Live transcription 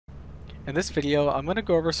In this video, I'm going to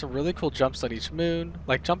go over some really cool jumps on each moon,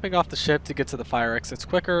 like jumping off the ship to get to the fire exits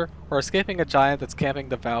quicker, or escaping a giant that's camping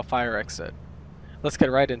the Vow fire exit. Let's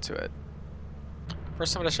get right into it.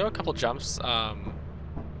 First, I'm going to show a couple jumps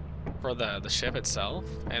for the ship itself,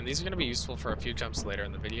 and these are going to be useful for a few jumps later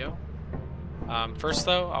in the video. First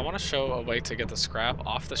though, I want to show a way to get the scrap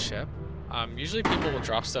off the ship. Usually people will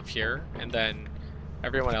drop stuff here, and then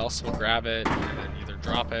everyone else will grab it, and then either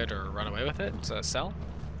drop it or run away with it to sell.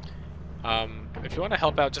 If you want to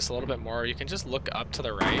help out just a little bit more, you can just look up to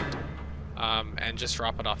the right and just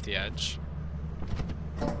drop it off the edge.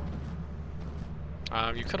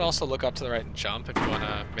 You could also look up to the right and jump if you want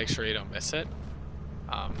to make sure you don't miss it,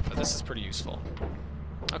 but this is pretty useful.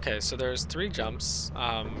 Okay, so there's three jumps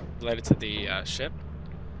related to the ship.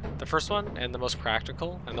 The first one, and the most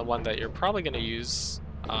practical, and the one that you're probably going to use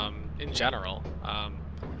in general,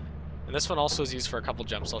 and this one also is used for a couple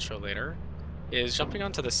jumps I'll show later, is jumping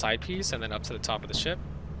onto the side piece and then up to the top of the ship.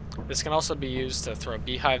 This can also be used to throw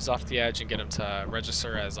beehives off the edge and get them to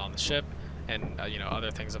register as on the ship, and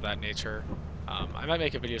other things of that nature. I might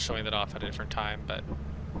make a video showing that off at a different time, but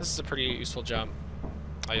this is a pretty useful jump.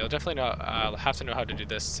 You'll definitely have to know how to do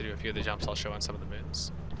this to do a few of the jumps I'll show on some of the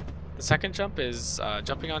moons. The second jump is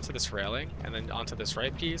jumping onto this railing, and then onto this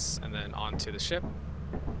right piece, and then onto the ship.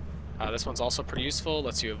 This one's also pretty useful,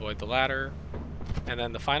 lets you avoid the ladder. And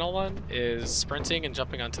then the final one is sprinting and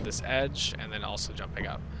jumping onto this edge, and then also jumping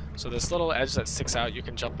up. So this little edge that sticks out you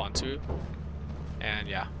can jump onto. And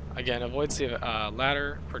yeah, again, avoids the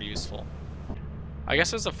ladder, pretty useful. I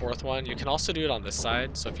guess there's a fourth one. You can also do it on this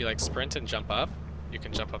side, so if you like sprint and jump up, you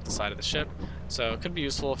can jump up the side of the ship. So it could be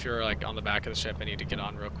useful if you're like on the back of the ship and need to get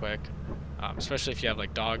on real quick. Especially if you have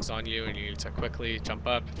like dogs on you and you need to quickly jump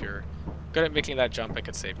up. If you're good at making that jump, it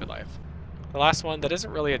could save your life. The last one that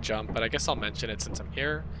isn't really a jump, but I guess I'll mention it since I'm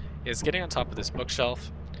here, is getting on top of this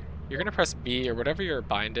bookshelf. You're going to press B or whatever your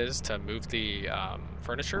bind is to move the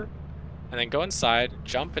furniture, and then go inside,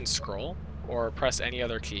 jump and scroll, or press any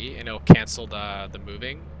other key, and it'll cancel the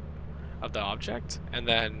moving of the object, and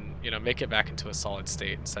then make it back into a solid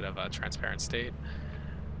state instead of a transparent state.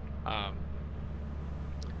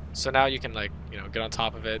 So now you can get on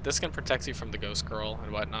top of it. This can protect you from the ghost girl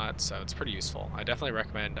and whatnot, so it's pretty useful. I definitely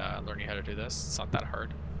recommend learning how to do this. It's not that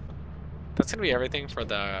hard. That's gonna be everything for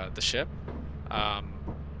the ship.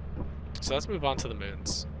 So let's move on to the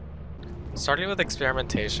moons. Starting with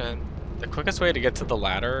experimentation, the quickest way to get to the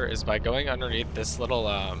ladder is by going underneath this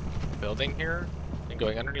little building here and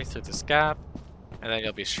going underneath through this gap, and then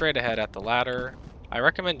you'll be straight ahead at the ladder. I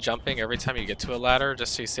recommend jumping every time you get to a ladder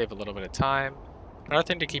just so you save a little bit of time. Another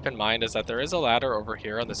thing to keep in mind is that there is a ladder over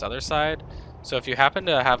here on this other side, so if you happen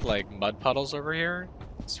to have like mud puddles over here,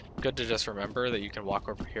 it's good to just remember that you can walk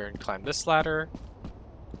over here and climb this ladder.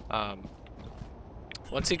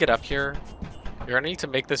 Once you get up here, you're going to need to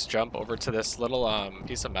make this jump over to this little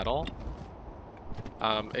piece of metal.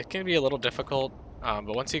 It can be a little difficult,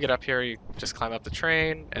 but once you get up here, you just climb up the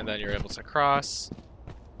train, and then you're able to cross.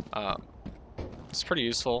 It's pretty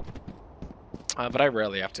useful, but I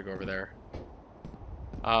rarely have to go over there.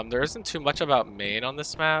 There isn't too much about Maine on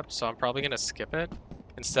this map, so I'm probably going to skip it.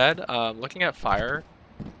 Instead, looking at fire,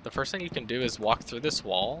 the first thing you can do is walk through this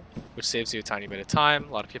wall, which saves you a tiny bit of time.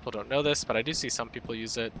 A lot of people don't know this, but I do see some people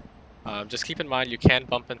use it. Just keep in mind you can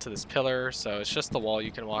bump into this pillar, so it's just the wall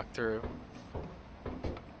you can walk through.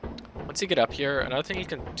 Once you get up here, another thing you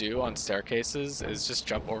can do on staircases is just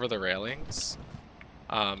jump over the railings.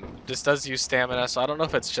 This does use stamina, so I don't know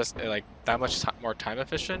if it's just like that much more time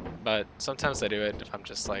efficient, but sometimes I do it if I'm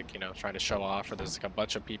just like, trying to show off, or there's like a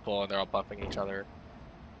bunch of people and they're all bumping each other.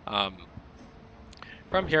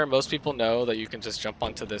 From here, most people know that you can just jump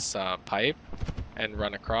onto this pipe and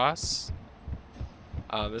run across.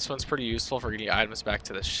 This one's pretty useful for getting items back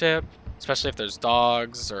to the ship, especially if there's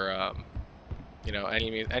dogs or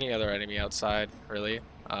any other enemy outside, really.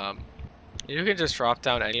 You can just drop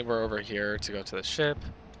down anywhere over here to go to the ship,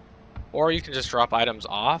 or you can just drop items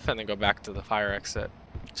off and then go back to the fire exit.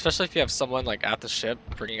 Especially if you have someone like at the ship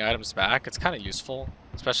bringing items back, it's kind of useful,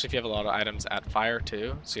 especially if you have a lot of items at fire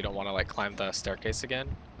too, so you don't want to like climb the staircase again,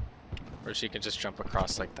 or so you can just jump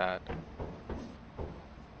across like that.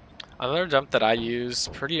 Another jump that I use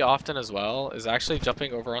pretty often as well is actually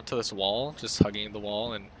jumping over onto this wall, just hugging the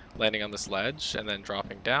wall and landing on this ledge and then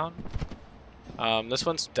dropping down. This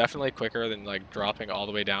one's definitely quicker than like dropping all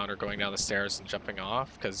the way down or going down the stairs and jumping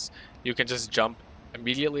off, because you can just jump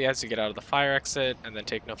immediately as you get out of the fire exit and then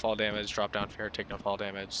take no fall damage, drop down here, take no fall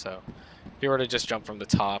damage. So if you were to just jump from the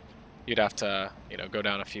top, you'd have to go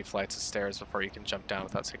down a few flights of stairs before you can jump down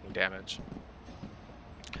without taking damage.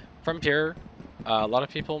 From here, A lot of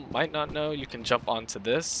people might not know you can jump onto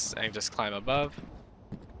this and just climb above.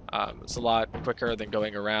 It's a lot quicker than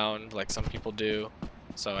going around like some people do.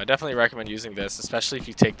 So I definitely recommend using this, especially if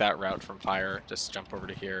you take that route from fire. Just jump over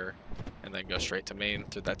to here and then go straight to main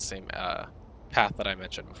through that same path that I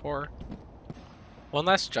mentioned before. One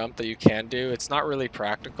last jump that you can do, it's not really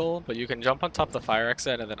practical, but you can jump on top of the fire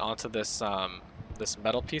exit and then onto this this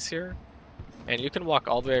metal piece here. And you can walk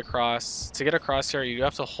all the way across. To get across here, you do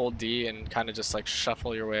have to hold D and kind of just like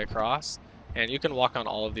shuffle your way across. And you can walk on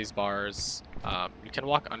all of these bars. You can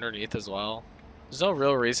walk underneath as well. There's no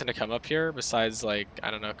real reason to come up here besides, like,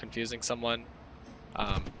 I don't know, confusing someone.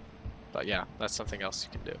 But yeah, that's something else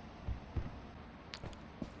you can do.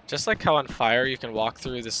 Just like how on fire you can walk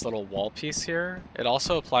through this little wall piece here, it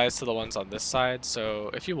also applies to the ones on this side.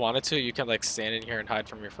 So if you wanted to, you can like stand in here and hide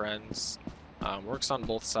from your friends. Works on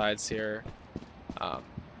both sides here.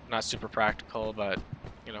 Not super practical, but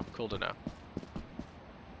you know, cool to know.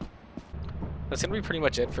 That's gonna be pretty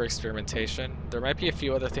much it for experimentation. There might be a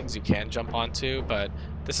few other things you can jump onto, but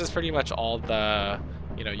this is pretty much all the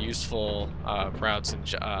useful routes and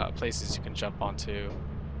places you can jump onto,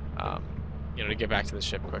 to get back to the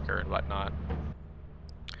ship quicker and whatnot.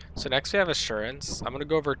 So next we have assurance. I'm gonna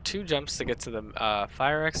go over 2 jumps to get to the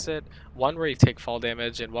fire exit, one where you take fall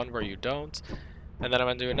damage and one where you don't, and then I'm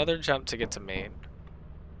gonna do another jump to get to main.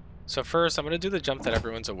 So first, I'm going to do the jump that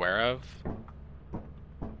everyone's aware of.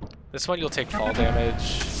 This one you'll take fall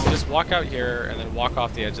damage. You just walk out here and then walk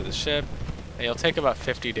off the edge of the ship, and you'll take about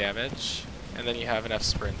 50 damage, and then you have enough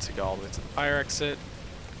sprint to go all the way to the fire exit.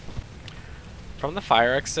 From the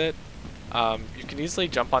fire exit, you can easily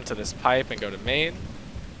jump onto this pipe and go to main.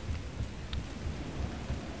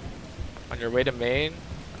 On your way to main,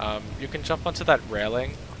 you can jump onto that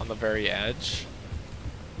railing on the very edge,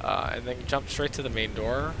 and then jump straight to the main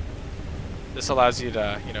door. This allows you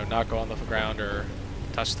to, not go on the ground or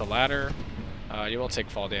touch the ladder. You won't take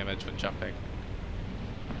fall damage when jumping.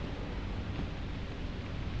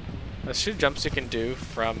 There's 2 jumps you can do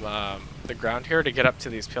from the ground here to get up to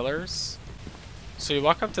these pillars. So you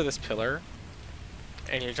walk up to this pillar,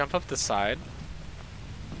 and you jump up the side,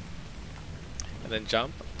 and then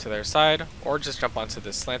jump to their side, or just jump onto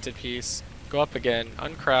this slanted piece, go up again,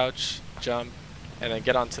 uncrouch, jump, and then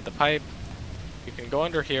get onto the pipe. You can go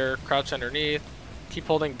under here, crouch underneath, keep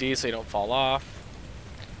holding D so you don't fall off.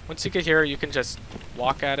 Once you get here, you can just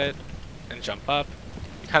walk at it and jump up.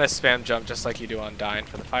 You kind of spam jump just like you do on Dine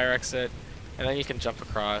for the fire exit, and then you can jump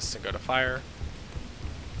across and go to fire.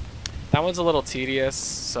 That one's a little tedious,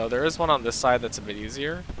 so there is one on this side that's a bit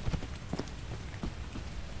easier.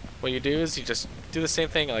 What you do is you just do the same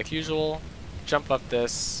thing like usual, jump up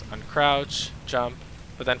this, uncrouch, jump,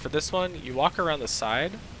 but then for this one, you walk around the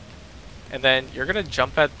side, and then you're going to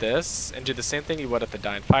jump at this and do the same thing you would at the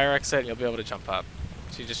Dine fire exit, and you'll be able to jump up.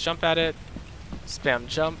 So you just jump at it, spam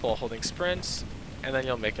jump while holding sprint, and then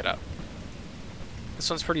you'll make it up. This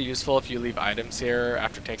one's pretty useful if you leave items here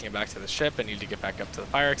after taking it back to the ship and need to get back up to the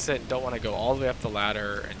fire exit and don't want to go all the way up the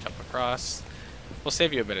ladder and jump across. Will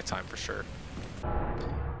save you a bit of time for sure.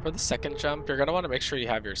 For the second jump, you're going to want to make sure you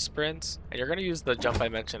have your sprint, and you're going to use the jump I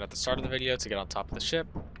mentioned at the start of the video to get on top of the ship.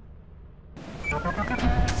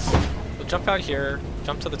 So jump out here,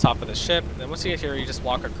 jump to the top of the ship, and then once you get here, you just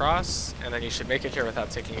walk across, and then you should make it here without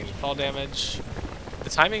taking any fall damage. The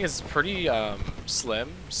timing is pretty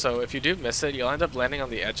slim, so if you do miss it, you'll end up landing on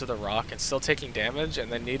the edge of the rock and still taking damage,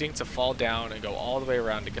 and then needing to fall down and go all the way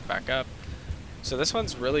around to get back up. So this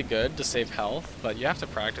one's really good to save health, but you have to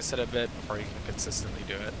practice it a bit before you can consistently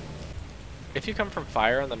do it. If you come from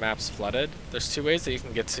fire and the map's flooded, there's 2 ways that you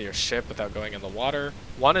can get to your ship without going in the water.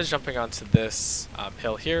 One is jumping onto this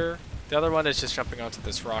hill here. The other one is just jumping onto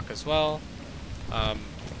this rock as well.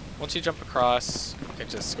 Once you jump across, you can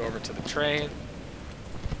just go over to the train,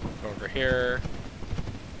 go over here,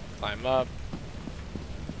 climb up,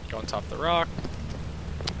 go on top of the rock,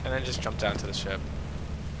 and then just jump down to the ship.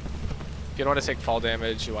 If you don't want to take fall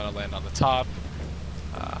damage, you want to land on the top.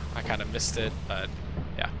 I kind of missed it, but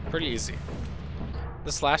yeah, pretty easy.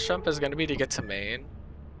 This last jump is going to be to get to main.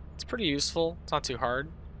 It's pretty useful, it's not too hard.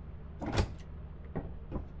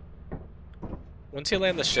 Once you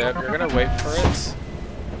land the ship, you're going to wait for it,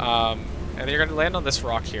 and then you're going to land on this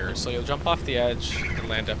rock here. So you'll jump off the edge and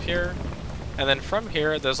land up here. And then from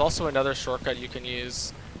here, there's also another shortcut you can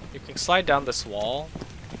use. You can slide down this wall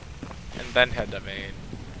and then head to main.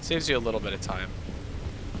 Saves you a little bit of time.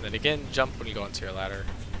 And then again, jump when you go into your ladder.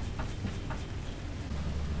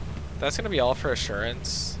 That's going to be all for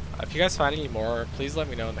assurance. If you guys find any more, please let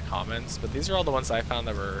me know in the comments. But these are all the ones I found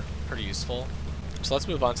that were pretty useful. So let's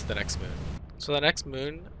move on to the next moon. So the next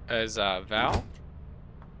moon is Vow.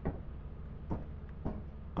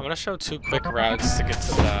 I'm gonna show two quick routes to get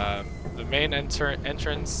to the main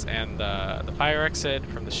entrance and the fire exit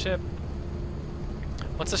from the ship.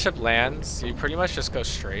 Once the ship lands, you pretty much just go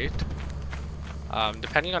straight.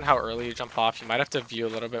 Depending on how early you jump off, you might have to view a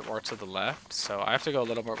little bit more to the left. So I have to go a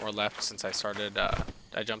little bit more left since I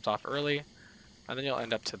jumped off early. And then you'll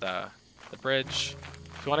end up to the bridge.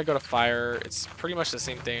 If you want to go to fire, it's pretty much the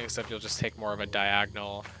same thing, except you'll just take more of a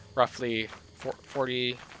diagonal, roughly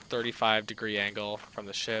 40, 35 degree angle from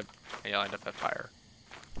the ship, and you'll end up at fire.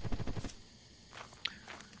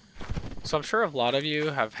 So I'm sure a lot of you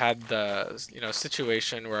have had the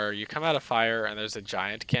situation where you come out of fire and there's a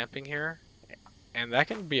giant camping here, and that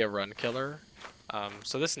can be a run killer.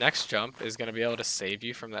 So this next jump is going to be able to save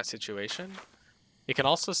you from that situation. It can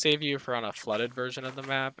also save you if you're on a flooded version of the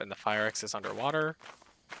map and the fire exit is underwater.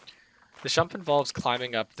 The jump involves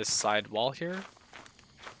climbing up this side wall here.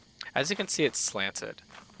 As you can see, it's slanted,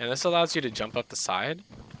 and this allows you to jump up the side.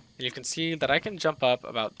 And you can see that I can jump up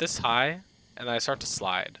about this high, and then I start to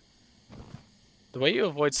slide. The way you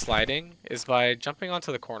avoid sliding is by jumping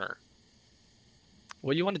onto the corner.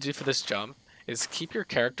 What you want to do for this jump is keep your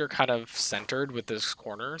character kind of centered with this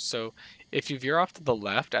corner. So if you veer off to the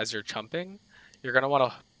left as you're jumping, you're going to want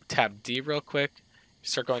to tap D real quick. If you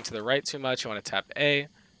start going to the right too much, you want to tap A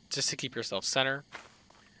just to keep yourself center.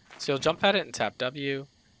 So you'll jump at it and tap W,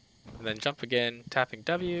 and then jump again, tapping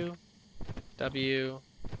W, W.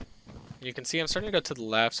 You can see I'm starting to go to the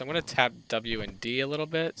left, so I'm going to tap W and D a little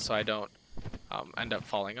bit so I don't end up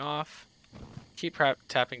falling off. Keep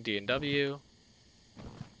tapping D and W.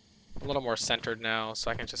 A little more centered now,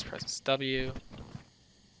 so I can just press W.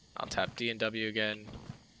 I'll tap D and W again,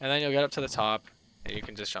 and then you'll get up to the top, and you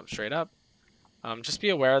can just jump straight up. Just be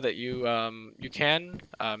aware that you can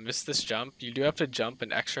miss this jump. You do have to jump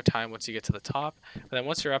an extra time once you get to the top, and then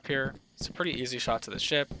once you're up here, it's a pretty easy shot to the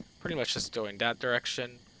ship. Pretty much just going that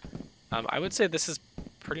direction. I would say this is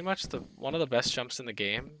pretty much one of the best jumps in the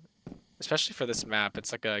game, especially for this map.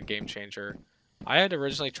 It's like a game changer. I had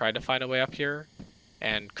originally tried to find a way up here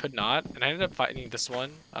and could not, and I ended up finding this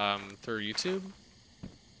one through YouTube,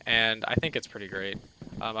 and I think it's pretty great.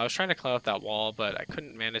 I was trying to climb up that wall, but I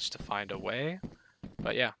couldn't manage to find a way.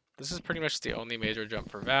 But yeah, this is pretty much the only major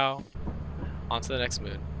jump for Vow. On to the next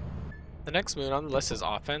moon. The next moon on the list is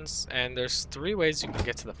offense, and there's 3 ways you can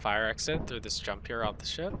get to the fire exit through this jump here off the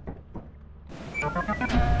ship.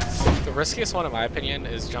 The riskiest one in my opinion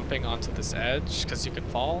is jumping onto this edge, because you can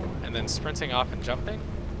fall, and then sprinting off and jumping,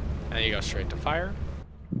 and then you go straight to fire.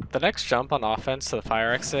 The next jump on offense to the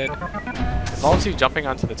fire exit involves you jumping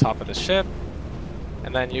onto the top of the ship,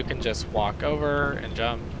 and then you can just walk over and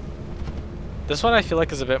jump. This one I feel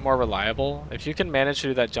like is a bit more reliable. If you can manage to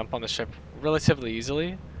do that jump on the ship relatively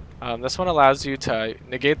easily, this one allows you to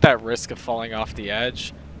negate that risk of falling off the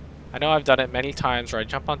edge. I know I've done it many times where I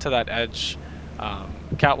jump onto that edge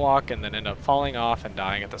catwalk and then end up falling off and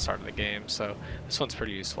dying at the start of the game, so this one's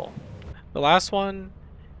pretty useful. The last one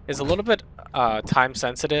is a little bit time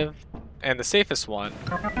sensitive and the safest one.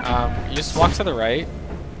 You just walk to the right,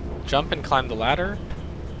 jump and climb the ladder,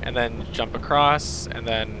 and then jump across and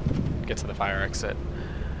then get to the fire exit.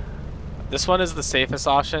 This one is the safest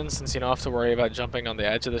option since you don't have to worry about jumping on the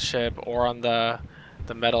edge of the ship or on the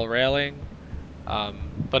metal railing.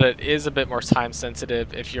 But it is a bit more time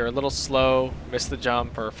sensitive. If you're a little slow, miss the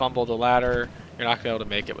jump, or fumble the ladder, you're not going to be able to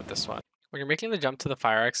make it with this one. When you're making the jump to the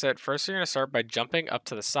fire exit, first you're going to start by jumping up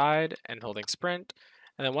to the side and holding sprint.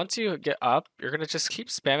 And then once you get up, you're going to just keep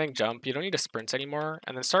spamming jump. You don't need to sprint anymore.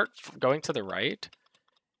 And then start going to the right.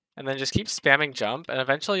 And then just keep spamming jump. And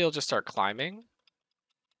eventually you'll just start climbing.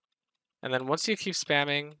 And then once you keep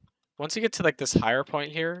spamming, once you get to like this higher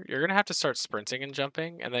point here, you're going to have to start sprinting and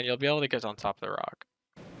jumping. And then you'll be able to get on top of the rock.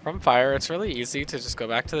 From fire, it's really easy to just go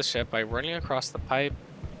back to the ship by running across the pipe.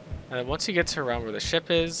 And then once you get to around where the ship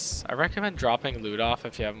is, I recommend dropping loot off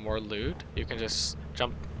if you have more loot. You can just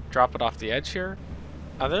drop it off the edge here.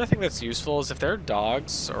 Another thing that's useful is if there are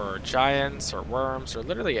dogs or giants or worms or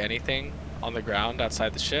literally anything on the ground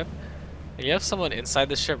outside the ship, and you have someone inside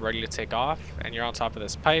the ship ready to take off and you're on top of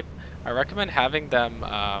this pipe, I recommend having them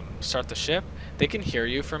start the ship. They can hear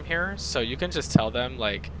you from here, so you can just tell them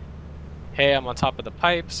like, hey, I'm on top of the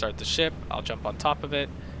pipe, start the ship, I'll jump on top of it.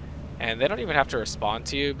 And they don't even have to respond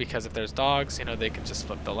to you because if there's dogs, you know, they can just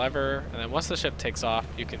flip the lever. And then once the ship takes off,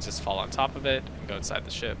 you can just fall on top of it and go inside the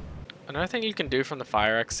ship. Another thing you can do from the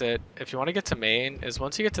fire exit, if you want to get to main, is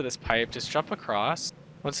once you get to this pipe, just jump across.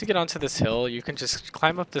 Once you get onto this hill, you can just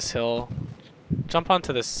climb up this hill, jump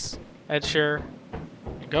onto this edge here,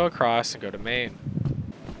 and go across and go to main.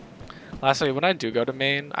 Lastly, when I do go to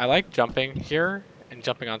main, I like jumping here and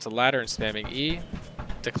jumping onto the ladder and spamming E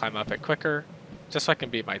to climb up it quicker. just so I can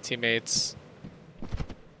beat my teammates.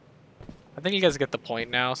 I think you guys get the point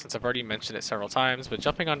now since I've already mentioned it several times, but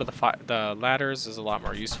jumping onto the ladders is a lot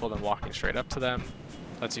more useful than walking straight up to them.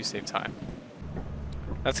 Lets you save time.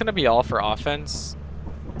 That's going to be all for offense.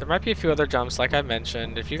 There might be a few other jumps like I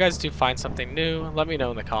mentioned. If you guys do find something new, let me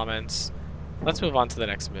know in the comments. Let's move on to the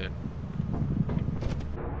next moon.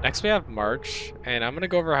 Next we have March, and I'm going to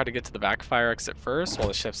go over how to get to the back fire exit first while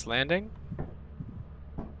the ship's landing.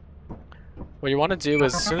 What you want to do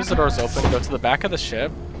is as soon as the door's open, go to the back of the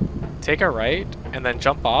ship, take a right, and then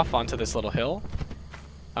jump off onto this little hill.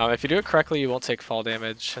 If you do it correctly, you won't take fall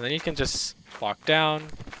damage, and then you can just walk down,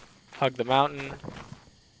 hug the mountain,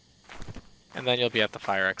 and then you'll be at the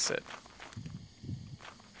fire exit.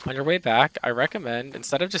 On your way back, I recommend,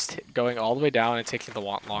 instead of just going all the way down and taking the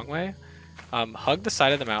long way, hug the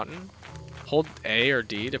side of the mountain, hold A or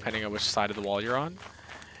D depending on which side of the wall you're on,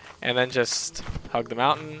 and then just hug the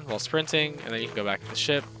mountain while sprinting, and then you can go back to the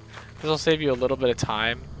ship. This will save you a little bit of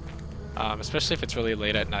time, especially if it's really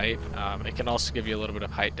late at night. It can also give you a little bit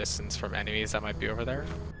of height distance from enemies that might be over there.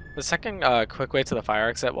 The second quick way to the fire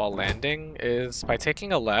exit while landing is by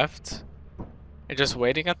taking a left and just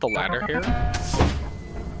waiting at the ladder here.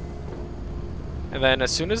 And then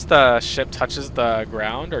as soon as the ship touches the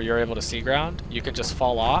ground, or you're able to see ground, you can just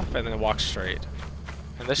fall off and then walk straight.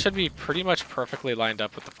 And this should be pretty much perfectly lined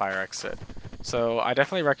up with the fire exit. So I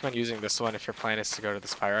definitely recommend using this one if your plan is to go to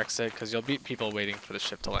this fire exit, because you'll beat people waiting for the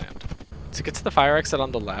ship to land. To get to the fire exit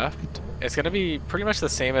on the left, it's going to be pretty much the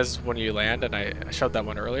same as when you land, and I showed that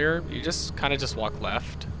one earlier. You just kind of just walk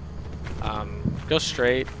left, go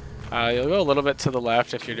straight. You'll go a little bit to the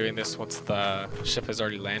left if you're doing this once the ship has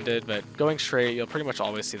already landed, but going straight, you'll pretty much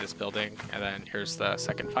always see this building, and then here's the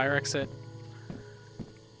second fire exit.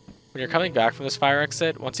 When you're coming back from this fire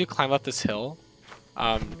exit, once you climb up this hill,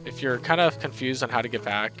 if you're kind of confused on how to get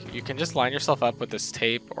back, you can just line yourself up with this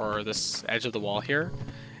tape or this edge of the wall here,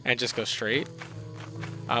 and just go straight.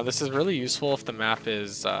 This is really useful if the map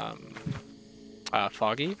is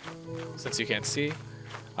foggy, since you can't see.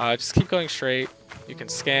 Just keep going straight. You can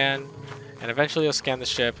scan, and eventually you'll scan the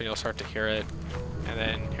ship and you'll start to hear it, and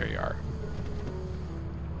then here you are.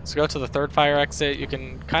 So go to the third fire exit. You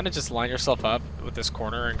can kind of just line yourself up with this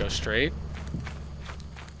corner and go straight,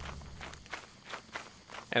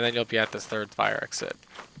 and then you'll be at this third fire exit.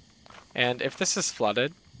 And if this is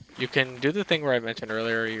flooded, you can do the thing where I mentioned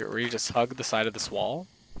earlier where you just hug the side of this wall,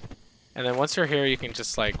 and then once you're here you can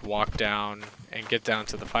just like walk down and get down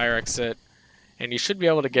to the fire exit. And you should be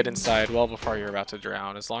able to get inside well before you're about to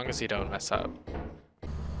drown, as long as you don't mess up.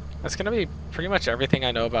 That's going to be pretty much everything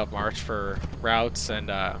I know about March for routes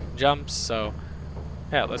and jumps, so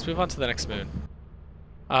yeah, let's move on to the next moon.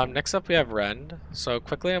 Next up we have Rend. So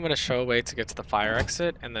quickly I'm going to show a way to get to the fire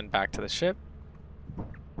exit and then back to the ship.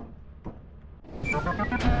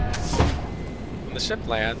 When the ship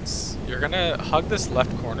lands, you're going to hug this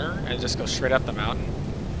left corner and just go straight up the mountain.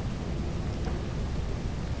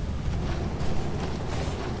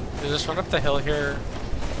 You just run up the hill here,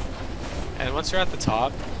 and once you're at the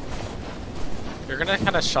top, you're going to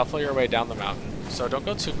kind of shuffle your way down the mountain. So don't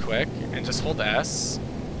go too quick, and just hold S.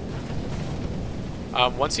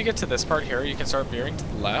 Once you get to this part here, you can start veering to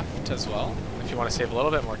the left as well, if you want to save a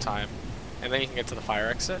little bit more time, and then you can get to the fire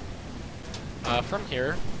exit. From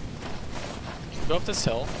here, you can go up this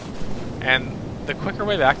hill, and the quicker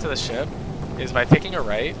way back to the ship is by taking a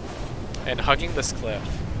right and hugging this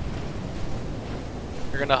cliff.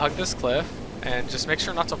 You're going to hug this cliff and just make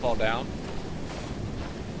sure not to fall down.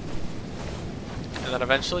 And then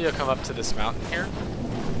eventually you'll come up to this mountain here.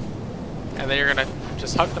 And then you're going to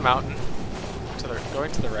just hug the mountain,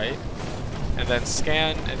 going to the right, and then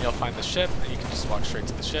scan and you'll find the ship, and you can just walk straight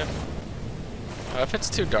to the ship. If it's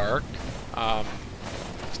too dark,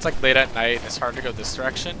 if it's like late at night and it's hard to go this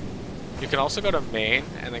direction, you can also go to main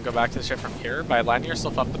and then go back to the ship from here by lining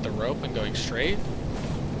yourself up with the rope and going straight.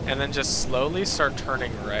 And then just slowly start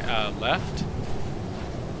turning right, left.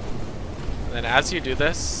 And then as you do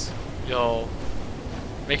this, you'll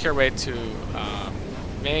make your way to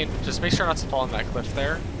main. Just make sure not to fall on that cliff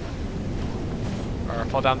there, or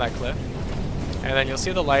fall down that cliff. And then you'll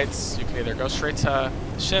see the lights. You can either go straight to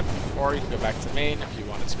the ship, or you can go back to main if you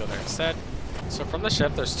wanted to go there instead. So from the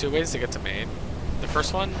ship, there's two ways to get to main. The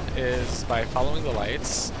first one is by following the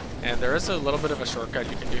lights, and there is a little bit of a shortcut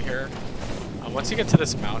you can do here. Once you get to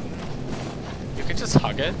this mountain, you can just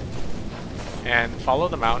hug it and follow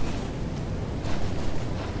the mountain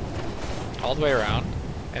all the way around,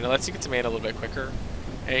 and it lets you get to main a little bit quicker.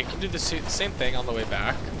 And you can do the same thing on the way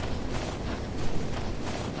back.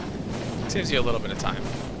 It saves you a little bit of time.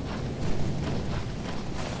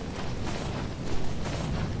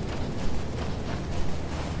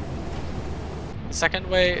 second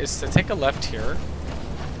way is to take a left here,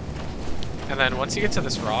 and then once you get to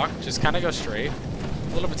this rock, just kind of go straight,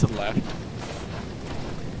 a little bit to the left,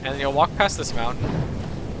 and then you'll walk past this mountain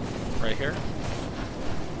right here,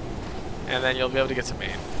 and then you'll be able to get to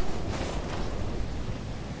Maine.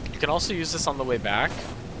 You can also use this on the way back.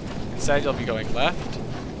 Instead, you'll be going left.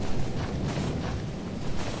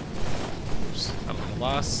 Oops, got a little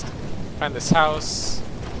lost. Find this house,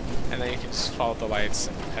 and then you can just follow the lights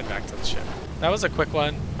and head back to the ship. That was a quick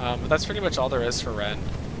one, but that's pretty much all there is for Rend.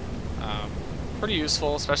 Pretty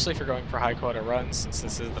useful, especially if you're going for high quota runs, since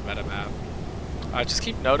this is the meta map. Just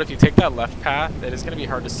keep note, if you take that left path, it is going to be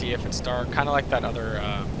hard to see if it's dark, kind of like that other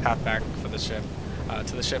path back for the ship,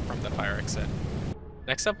 to the ship from the fire exit.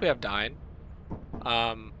 Next up we have Dine.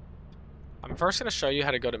 I'm first going to show you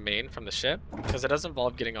how to go to Maine from the ship, because it does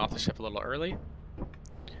involve getting off the ship a little early.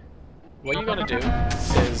 What you're going to do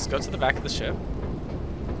is go to the back of the ship,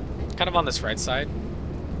 kind of on this right side,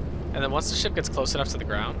 and then once the ship gets close enough to the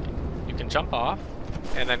ground, you can jump off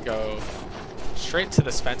and then go straight to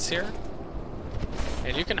this fence here.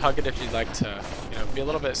 And you can hug it if you'd like to, be a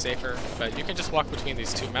little bit safer, but you can just walk between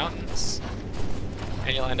these two mountains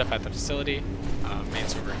and you'll end up at the facility.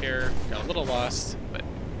 Main's over here, got a little lost, but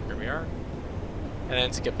here we are. And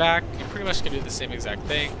then to get back, you pretty much can do the same exact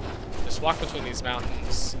thing. Just walk between these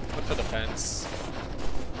mountains, look for the fence.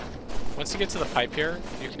 Once you get to the pipe here,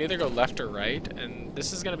 you can either go left or right, and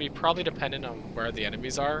this is going to be probably dependent on where the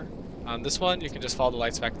enemies are. On this one, you can just follow the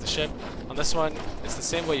lights back to the ship. On this one, it's the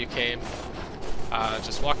same way you came.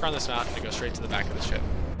 Just walk around this mountain and go straight to the back of the ship.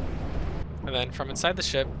 And then from inside the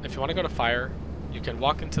ship, if you want to go to fire, you can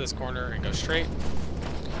walk into this corner and go straight.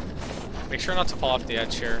 Make sure not to fall off the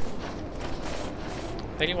edge here.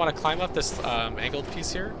 Then you want to climb up this angled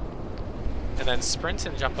piece here, and then sprint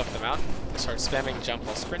and jump up the mountain. Start spamming jump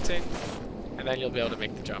while sprinting, and then you'll be able to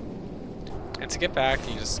make the jump. And to get back,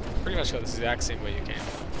 you just pretty much go the exact same way you came.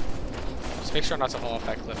 Just make sure not to fall off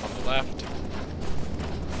that cliff on the left.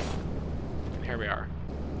 And here we are.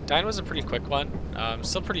 Dine was a pretty quick one,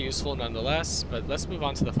 still pretty useful nonetheless, but let's move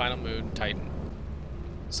on to the final mood, Titan.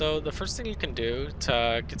 So the first thing you can do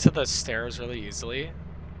to get to the stairs really easily,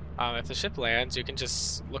 if the ship lands, you can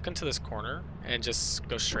just look into this corner and just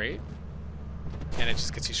go straight, and it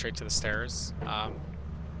just gets you straight to the stairs.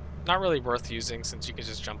 Not really worth using since you can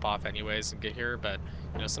just jump off anyways and get here, but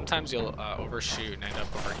sometimes you'll overshoot and end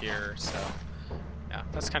up over here, so yeah,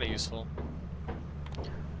 that's kind of useful.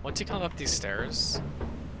 Once you come up these stairs,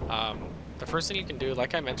 the first thing you can do,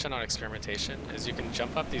 like I mentioned on Experimentation, is you can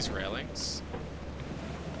jump up these railings.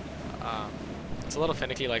 It's a little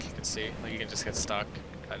finicky, like you can see, like you can just get stuck,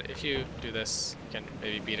 but if you do this, you can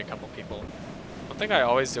maybe beat a couple people. One thing I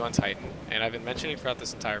always do on Titan, and I've been mentioning throughout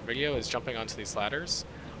this entire video, is jumping onto these ladders.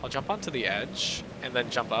 I'll jump onto the edge and then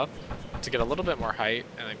jump up to get a little bit more height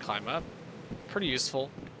and then climb up. Pretty useful.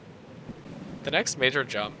 The next major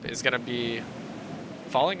jump is going to be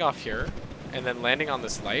falling off here and then landing on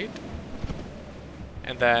this light.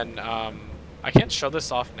 And then I can't show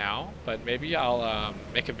this off now, but maybe I'll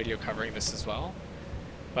make a video covering this as well.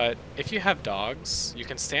 But if you have dogs, you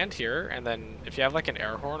can stand here, and then if you have like an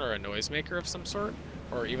air horn or a noisemaker of some sort,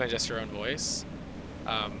 or even just your own voice,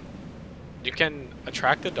 you can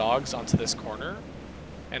attract the dogs onto this corner,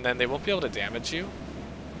 and then they won't be able to damage you,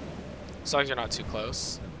 as long as you're not too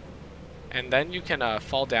close. And then you can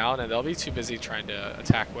fall down, and they'll be too busy trying to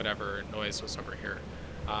attack whatever noise was over here.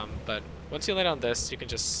 But once you land on this, you can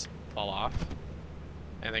just fall off,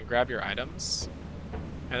 and then grab your items.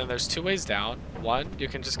 And then there's two ways down. One, you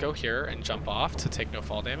can just go here and jump off to take no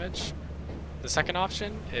fall damage. The second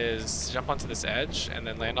option is to jump onto this edge and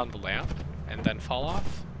then land on the lamp and then fall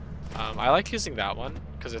off. I like using that one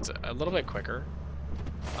because it's a little bit quicker.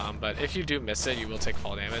 But if you do miss it, you will take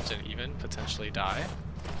fall damage and even potentially die.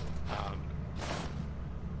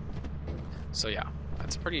 So yeah,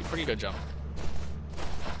 that's a pretty good jump.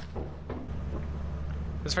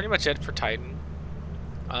 That's pretty much it for Titan.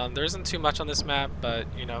 There isn't too much on this map, but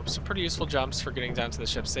some pretty useful jumps for getting down to the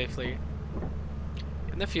ship safely.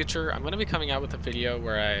 In the future, I'm going to be coming out with a video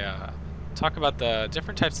where I talk about the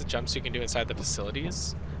different types of jumps you can do inside the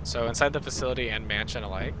facilities. So inside the facility and mansion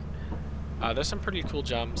alike. There's some pretty cool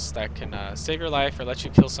jumps that can save your life or let you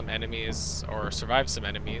kill some enemies or survive some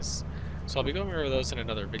enemies. So I'll be going over those in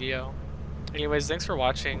another video. Anyways, thanks for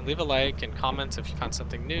watching. Leave a like and comment if you found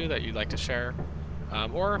something new that you'd like to share.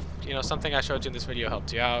 Or if something I showed you in this video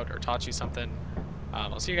helped you out or taught you something.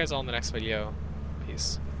 I'll see you guys all in the next video.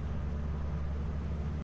 Peace.